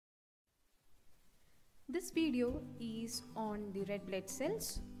This video is on the red blood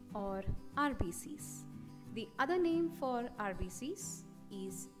cells or RBCs. The other name for RBCs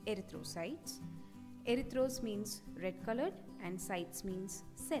is erythrocytes. Erythros means red colored and cytes means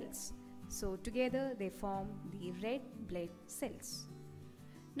cells. So together they form the red blood cells.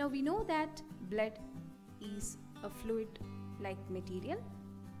 Now we know that blood is a fluid-like material,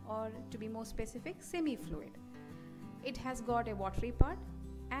 or to be more specific, semi-fluid. It has got a watery part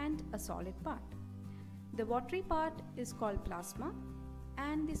and a solid part. The watery part is called plasma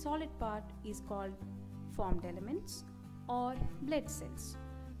and the solid part is called formed elements or blood cells.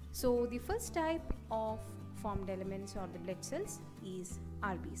 So the first type of formed elements or the blood cells is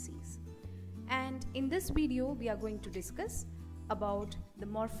RBCs. And in this video we are going to discuss about the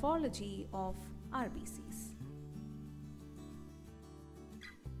morphology of RBCs.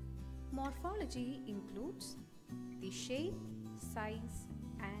 Morphology includes the shape, size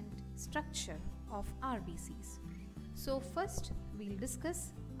and structure of RBCs. So first we'll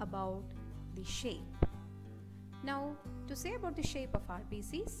discuss about the shape. Now to say about the shape of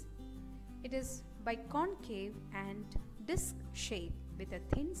RBCs, it is biconcave and disc shape with a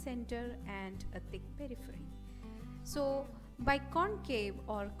thin center and a thick periphery. So biconcave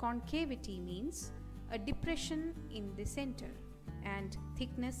or concavity means a depression in the center and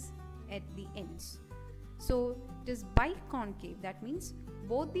thickness at the ends. So it is biconcave, that means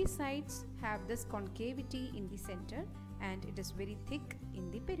both the sides have this concavity in the center and it is very thick in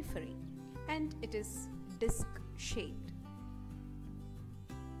the periphery, and it is disc shaped.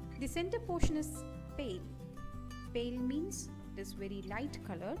 The center portion is pale. Pale means it is very light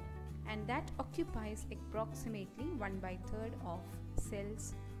colored and that occupies approximately 1/3 of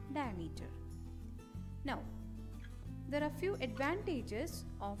cell's diameter. Now there are few advantages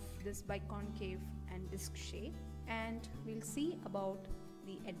of this biconcave and disc shape, and we'll see about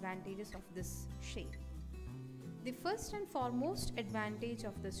the advantages of this shape. The first and foremost advantage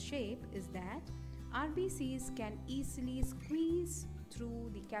of this shape is that RBCs can easily squeeze through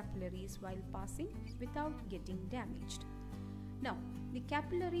the capillaries while passing without getting damaged. Now, the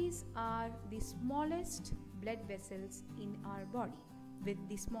capillaries are the smallest blood vessels in our body with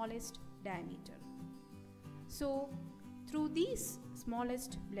the smallest diameter. So, through these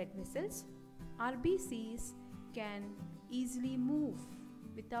smallest blood vessels, RBCs can easily move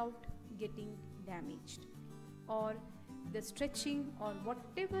without getting damaged, or the stretching or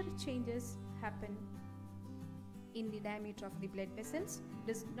whatever changes happen in the diameter of the blood vessels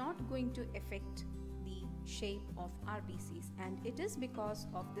is not going to affect the shape of RBCs, and it is because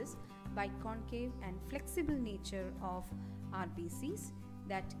of this biconcave and flexible nature of RBCs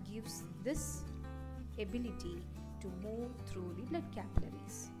that gives this ability to move through the blood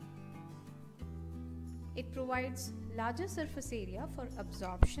capillaries. It provides larger surface area for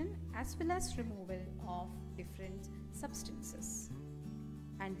absorption as well as removal of different substances.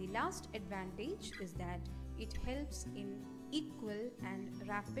 And the last advantage is that it helps in equal and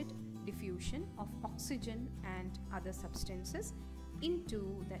rapid diffusion of oxygen and other substances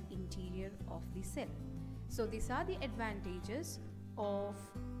into the interior of the cell. So these are the advantages of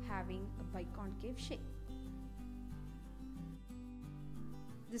having a biconcave shape.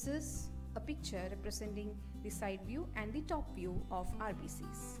 This is a picture representing the side view and the top view of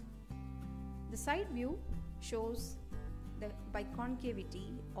RBCs. The side view shows the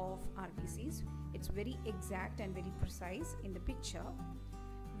biconcavity of RBCs. It's very exact and very precise in the picture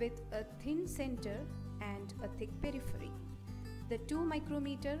with a thin center and a thick periphery. The 2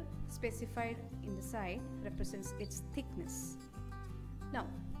 micrometer specified in the side represents its thickness. Now,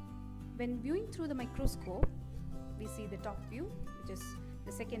 when viewing through the microscope, we see the top view, which is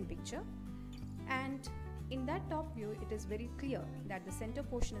the second picture, and in that top view it is very clear that the center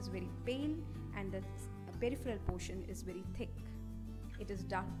portion is very pale and the peripheral portion is very thick. It is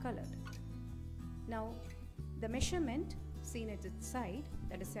dark colored. Now the measurement seen at its side,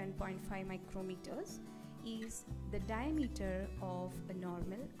 that is 7.5 micrometers, is the diameter of a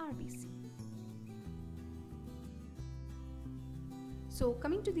normal RBC. So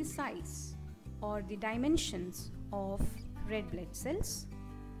coming to the size or the dimensions of red blood cells,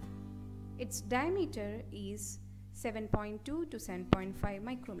 its diameter is 7.2 to 7.5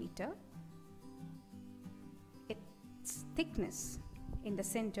 micrometer. Its thickness in the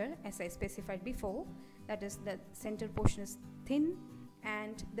center, as I specified before, that is the center portion is thin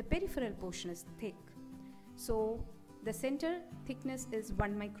and the peripheral portion is thick. So the center thickness is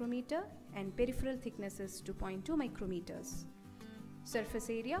 1 micrometer and peripheral thickness is 2.2 micrometers. Surface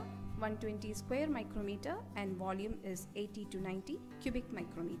area 120 square micrometer and volume is 80 to 90 cubic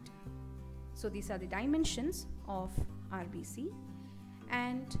micrometer. So these are the dimensions of RBC,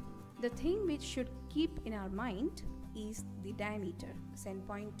 and the thing which should keep in our mind is the diameter,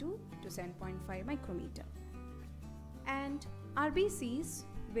 7.2 to 7.5 micrometer. And RBCs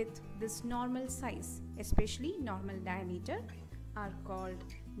with this normal size, especially normal diameter, are called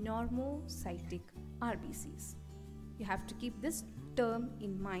normocytic RBCs. You have to keep this term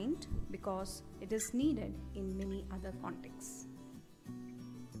in mind because it is needed in many other contexts.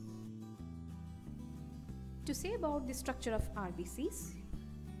 To say about the structure of RBCs,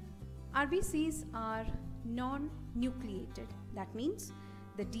 RBCs are non-nucleated. That means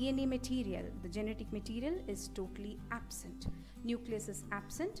the DNA material, the genetic material, is totally absent. Nucleus is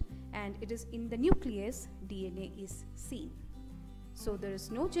absent, and it is in the nucleus DNA is seen. So there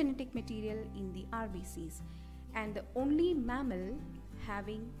is no genetic material in the RBCs, and the only mammal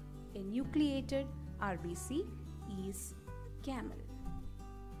having a nucleated RBC is camel.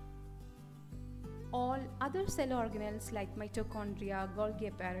 All other cell organelles like mitochondria, Golgi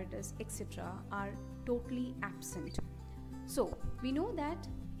apparatus, etc. are totally absent. So we know that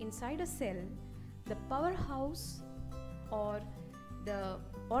inside a cell, the powerhouse or the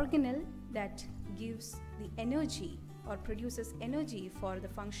organelle that gives the energy or produces energy for the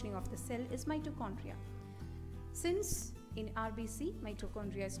functioning of the cell is mitochondria. Since in RBC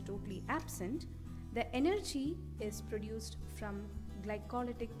mitochondria is totally absent, the energy is produced from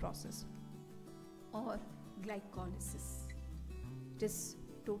glycolytic process or glycolysis. It is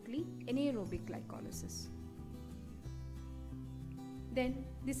totally anaerobic glycolysis. Then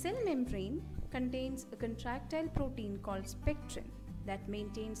the cell membrane contains a contractile protein called spectrin that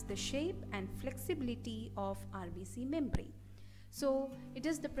maintains the shape and flexibility of RBC membrane. So it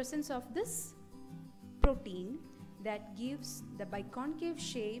is the presence of this protein that gives the biconcave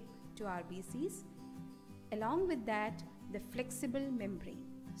shape to RBCs. Along with that, the flexible membrane,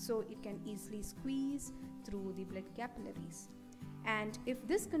 so it can easily squeeze through the blood capillaries. And if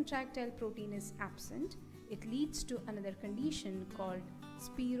this contractile protein is absent, it leads to another condition called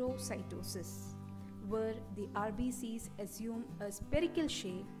spherocytosis, where the RBCs assume a spherical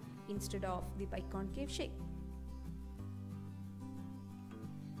shape instead of the biconcave shape.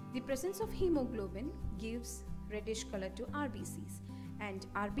 The presence of hemoglobin gives reddish color to RBCs, and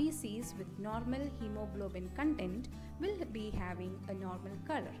RBCs with normal hemoglobin content will be having a normal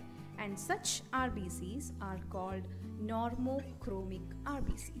color, and such RBCs are called normochromic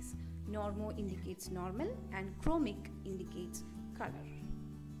RBCs. Normo indicates normal and chromic indicates color.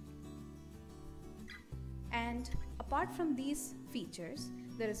 And apart from these features,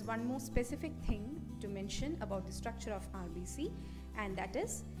 there is one more specific thing to mention about the structure of RBC, and that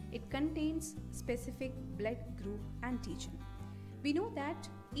is it contains specific blood group antigen. We know that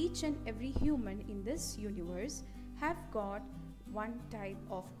each and every human in this universe have got one type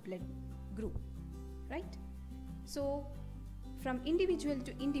of blood group, right? So from individual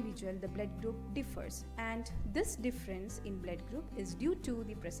to individual, the blood group differs, and this difference in blood group is due to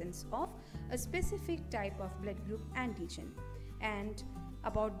the presence of a specific type of blood group antigen. And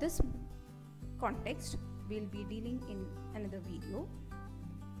about this context, we'll be dealing in another video.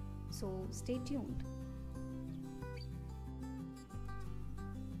 So stay tuned.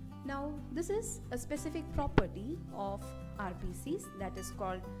 Now, this is a specific property of RBCs that is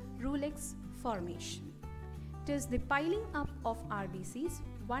called Rouleaux Formation. It is the piling up of RBCs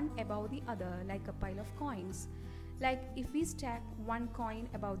one above the other like a pile of coins. Like if we stack one coin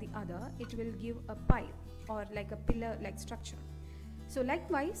above the other, it will give a pile or like a pillar-like structure. So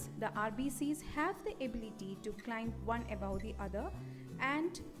likewise, the RBCs have the ability to climb one above the other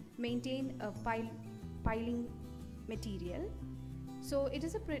and maintain a piling material. So it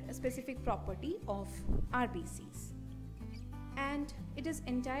is a specific property of RBCs. And it is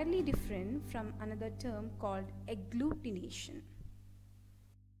entirely different from another term called agglutination.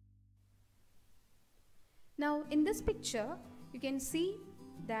 Now in this picture, you can see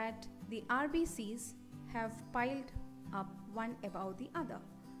that the RBCs have piled up one above the other.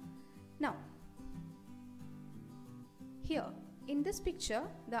 Now, here in this picture,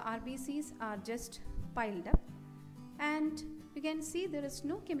 the RBCs are just piled up, and you can see there is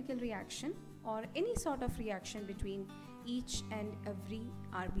no chemical reaction or any sort of reaction between each and every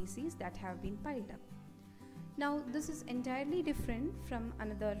RBCs that have been piled up. Now this is entirely different from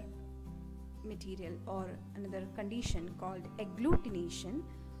another material or another condition called agglutination,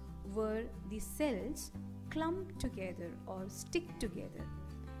 where the cells clump together or stick together.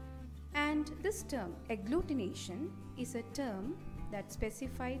 And this term agglutination is a term that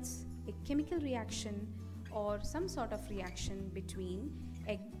specifies a chemical reaction or some sort of reaction between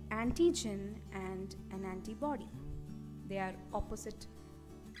an antigen and an antibody. They are opposite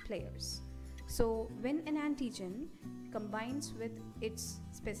players. So when an antigen combines with its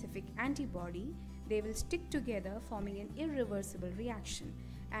specific antibody, they will stick together, forming an irreversible reaction,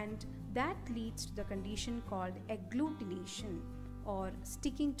 and that leads to the condition called agglutination or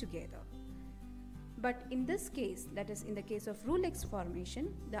sticking together. But in this case, that is in the case of Rouleaux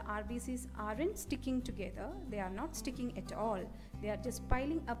formation, the RBCs aren't sticking together, they are not sticking at all, they are just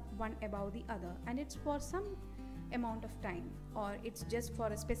piling up one above the other, and it's for some amount of time, or it's just for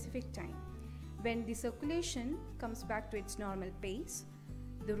a specific time. When the circulation comes back to its normal pace,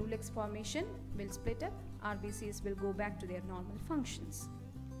 the Rouleaux formation will split up, RBCs will go back to their normal functions.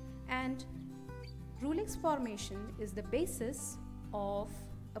 And Rouleaux formation is the basis of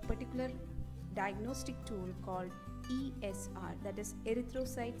a particular diagnostic tool called ESR, that is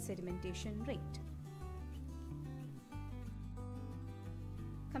erythrocyte sedimentation rate.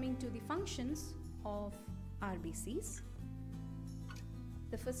 Coming to the functions of RBCs,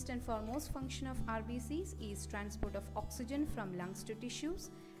 the first and foremost function of RBCs is transport of oxygen from lungs to tissues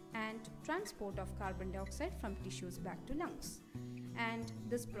and transport of carbon dioxide from tissues back to lungs. And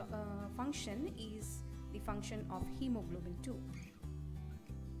this function is the function of hemoglobin 2.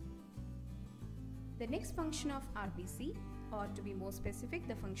 The next function of RBC, or to be more specific,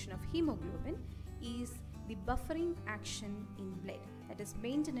 the function of hemoglobin, is the buffering action in blood, that is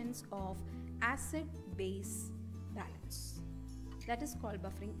maintenance of acid-base balance. That is called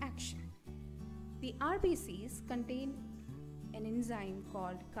buffering action. The RBCs contain an enzyme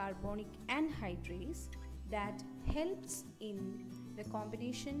called carbonic anhydrase that helps in the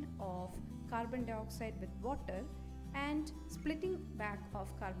combination of carbon dioxide with water and splitting back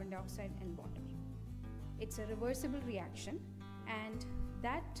of carbon dioxide and water. It's a reversible reaction, and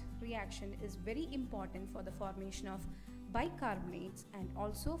that reaction is very important for the formation of bicarbonates and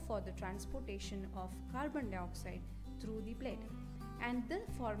also for the transportation of carbon dioxide through the blood. And the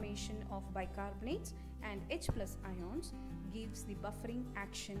formation of bicarbonates and H+ ions gives the buffering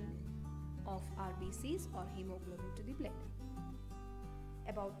action of RBCs or hemoglobin to the blood,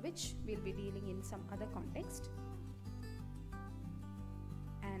 about which we'll be dealing in some other context.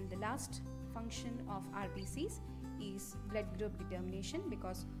 And the last function of RBCs is blood group determination,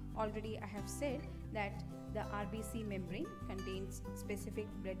 because already I have said that the RBC membrane contains specific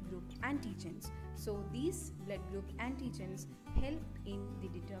blood group antigens. So these blood group antigens help in the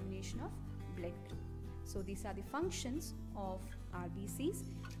determination of blood group. So these are the functions of RBCs,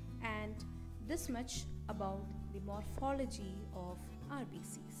 and this much about the morphology of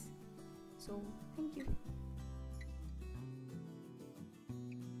RBCs. So thank you.